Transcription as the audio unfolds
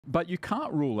But you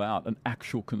can't rule out an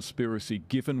actual conspiracy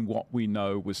given what we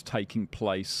know was taking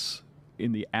place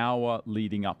in the hour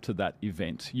leading up to that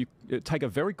event. You take a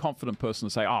very confident person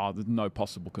to say, there's no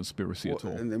possible conspiracy at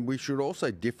all. And then we should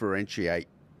also differentiate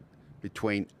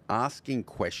between asking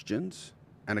questions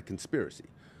and a conspiracy.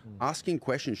 Asking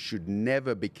questions should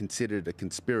never be considered a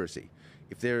conspiracy.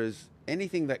 If there is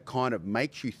anything that kind of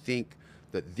makes you think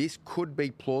that this could be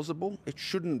plausible, it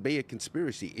shouldn't be a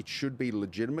conspiracy. It should be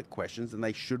legitimate questions, and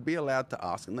they should be allowed to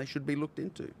ask, and they should be looked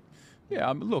into.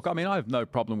 Yeah, look, I mean, I have no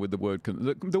problem with the word.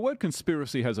 The word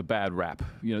conspiracy has a bad rap.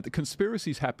 You know, the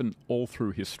conspiracies happen all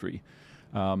through history.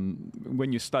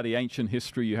 When you study ancient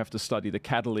history, you have to study the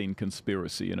Catalan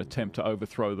conspiracy, an attempt to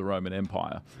overthrow the Roman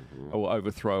Empire, or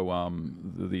overthrow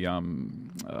the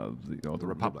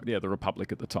Republic. The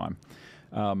Republic at the time.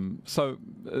 So,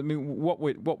 I mean, what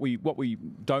we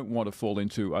don't want to fall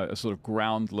into are sort of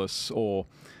groundless or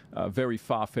very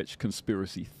far-fetched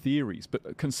conspiracy theories.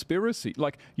 But conspiracy,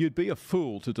 like, you'd be a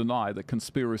fool to deny that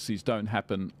conspiracies don't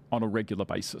happen on a regular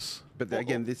basis. But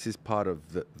again, this is part of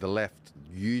the left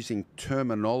using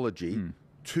terminology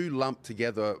to lump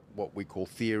together what we call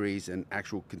theories and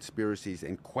actual conspiracies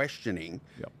and questioning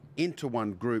into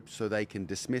one group so they can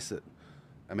dismiss it.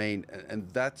 I mean, and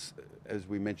that's, as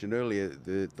we mentioned earlier,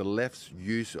 the left's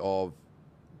use of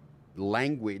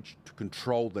language to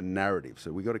control the narrative.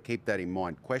 So we've got to keep that in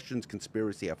mind. Questions,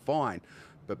 conspiracy are fine,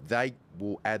 but they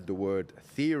will add the word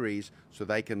theories so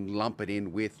they can lump it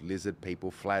in with lizard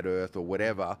people, flat earth or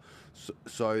whatever,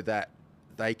 so that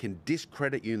they can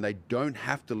discredit you and they don't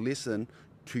have to listen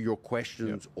to your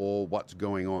questions or what's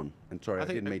going on. And sorry, I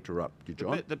didn't mean to interrupt you,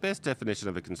 John. The best definition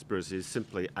of a conspiracy is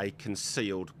simply a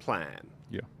concealed plan.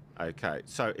 Yeah. Okay,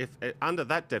 so if under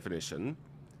that definition,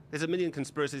 there's a million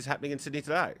conspiracies happening in Sydney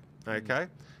today. Okay,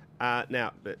 but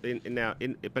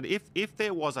if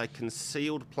there was a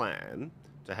concealed plan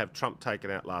to have Trump taken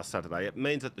out last Saturday, it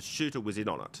means that the shooter was in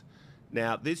on it.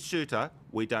 Now, this shooter,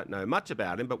 we don't know much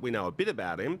about him, but we know a bit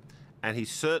about him, and he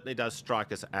certainly does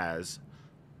strike us as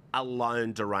a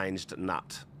lone deranged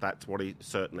nut. That's what he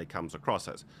certainly comes across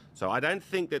as. So I don't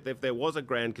think that if there was a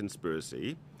grand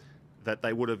conspiracy, that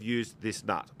they would have used this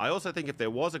nut. I also think if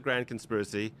there was a grand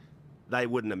conspiracy, they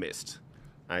wouldn't have missed.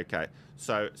 Okay,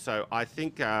 so I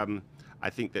think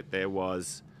that there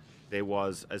was,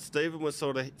 as Stephen was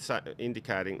sort of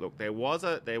indicating, look,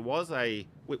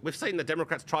 we've seen the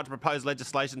Democrats try to propose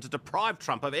legislation to deprive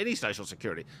Trump of any social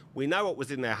security. We know what was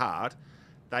in their heart.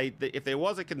 If there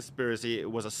was a conspiracy,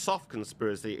 it was a soft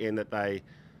conspiracy in that they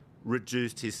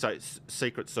reduced his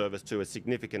Secret Service to a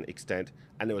significant extent,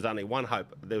 and there was only one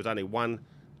hope, there was only one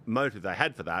motive they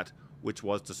had for that, which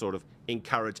was to sort of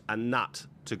encourage a nut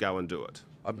to go and do it.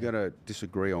 I'm going to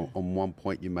disagree on one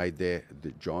point you made there,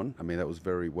 John. I mean, that was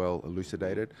very well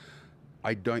elucidated.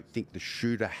 I don't think the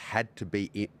shooter had to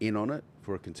be in on it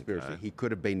for a conspiracy. Okay. He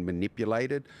could have been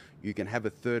manipulated. You can have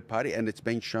a third party, and it's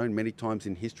been shown many times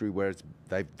in history where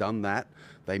they've done that.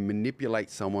 They manipulate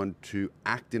someone to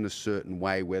act in a certain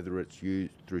way, whether it's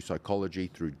used through psychology,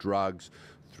 through drugs,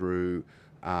 through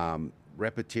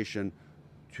repetition,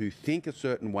 to think a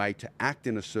certain way, to act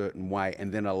in a certain way,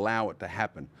 and then allow it to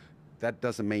happen. That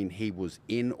doesn't mean he was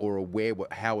in or aware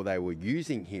how they were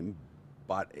using him,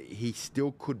 but he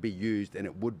still could be used, and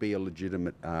it would be a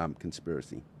legitimate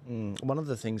conspiracy. One of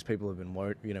the things people have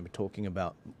been talking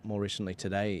about more recently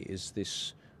today is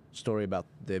this story about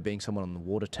there being someone on the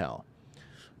water tower.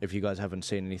 If you guys haven't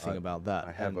seen anything about that.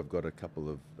 I have. I've got a couple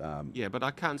of... Yeah, but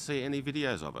I can't see any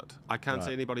videos of it. I can't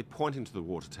see anybody pointing to the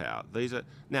water tower.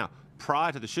 Now,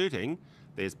 prior to the shooting,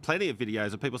 there's plenty of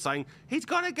videos of people saying, he's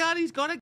got a gun, he's got a